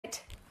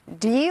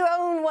Do you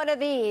own one of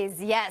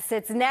these? Yes,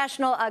 it's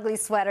National Ugly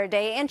Sweater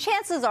Day, and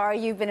chances are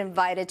you've been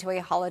invited to a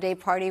holiday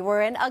party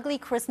where an ugly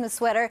Christmas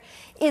sweater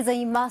is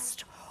a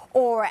must,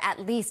 or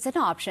at least an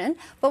option.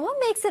 But what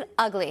makes it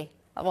ugly?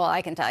 Well,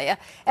 I can tell you.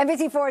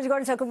 NBC4's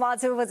Gordon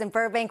Tokumatsu was in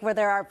Burbank, where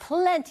there are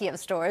plenty of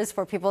stores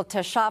for people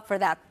to shop for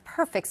that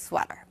perfect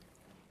sweater.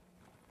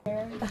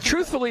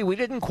 Truthfully, we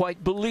didn't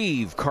quite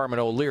believe Carmen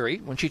O'Leary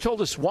when she told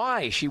us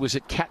why she was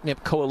at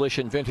Catnip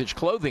Coalition Vintage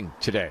Clothing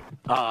today.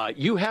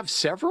 You have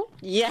several?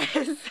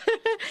 Yes.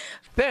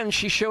 Then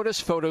she showed us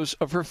photos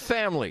of her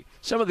family.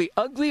 Some of the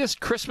ugliest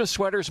Christmas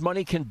sweaters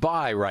money can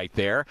buy right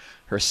there.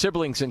 Her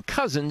siblings and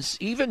cousins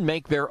even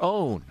make their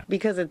own.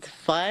 Because it's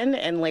fun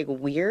and like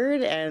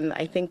weird, and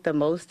I think the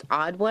most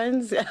odd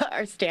ones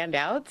are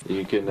standouts.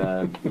 You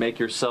can make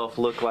yourself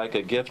look like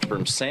a gift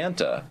from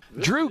Santa.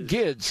 Drew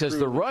Gidd says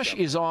the rush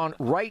is on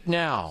right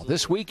now.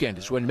 This weekend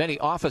is when many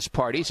office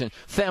parties and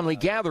family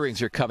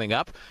gatherings are coming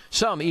up.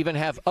 Some even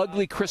have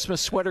ugly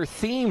Christmas sweater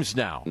themes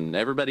now. And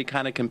everybody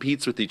kind of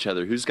competes with each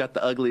other. Who's got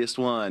the ugliest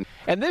one?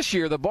 And this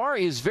year the bar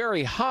is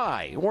very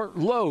high, or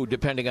low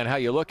depending on how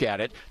you look at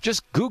it.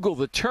 Just Google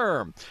the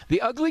term. The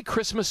ugly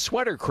Christmas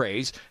sweater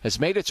craze has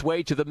made its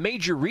way to the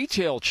major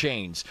retail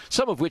chains,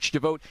 some of which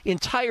devote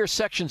entire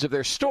sections of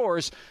their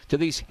stores to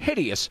these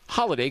hideous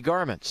holiday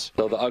garments.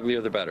 So the uglier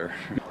the better.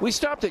 We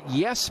stopped at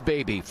Yes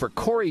Baby for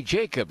Corey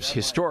Jacobs'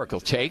 historical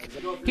take.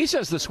 He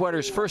says the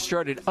sweaters first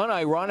started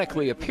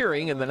unironically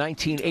appearing in the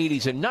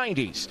 1980s and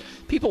 90s.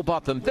 People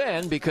bought them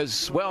then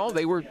because, well,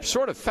 they were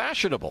sort of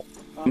fashionable.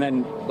 And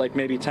then, like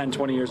maybe 10,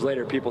 20 years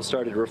later, people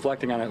started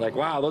reflecting on it like,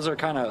 wow, those are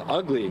kind of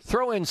ugly.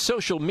 Throw in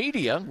social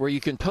media, where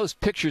you can post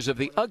pictures of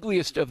the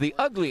ugliest of the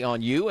ugly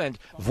on you, and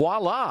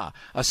voila,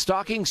 a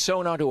stocking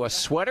sewn onto a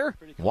sweater?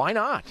 Why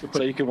not?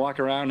 So you can walk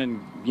around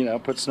and,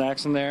 put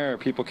snacks in there, or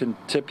people can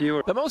tip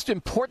you. The most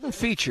important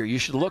feature you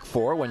should look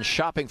for when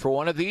shopping for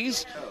one of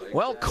these?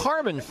 Well,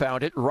 Carmen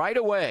found it right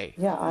away.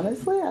 Yeah,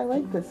 honestly, I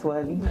like this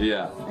one.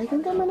 Yeah. I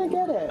think I'm going to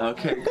get it.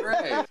 Okay,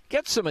 great.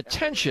 Get some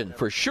attention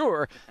for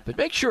sure, but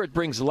make sure it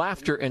brings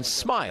laughter and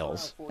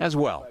smiles as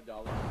well.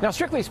 Now,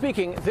 strictly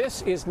speaking,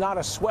 this is not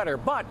a sweater,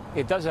 but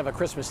it does have a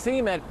Christmas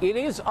theme, and it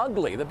is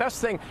ugly. The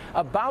best thing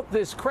about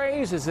this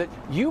craze is that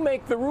you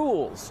make the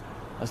rules,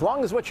 as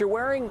long as what you're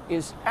wearing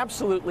is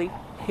absolutely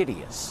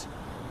hideous.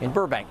 In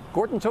Burbank,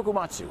 Gordon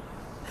Tokumatsu,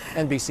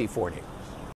 NBC 40.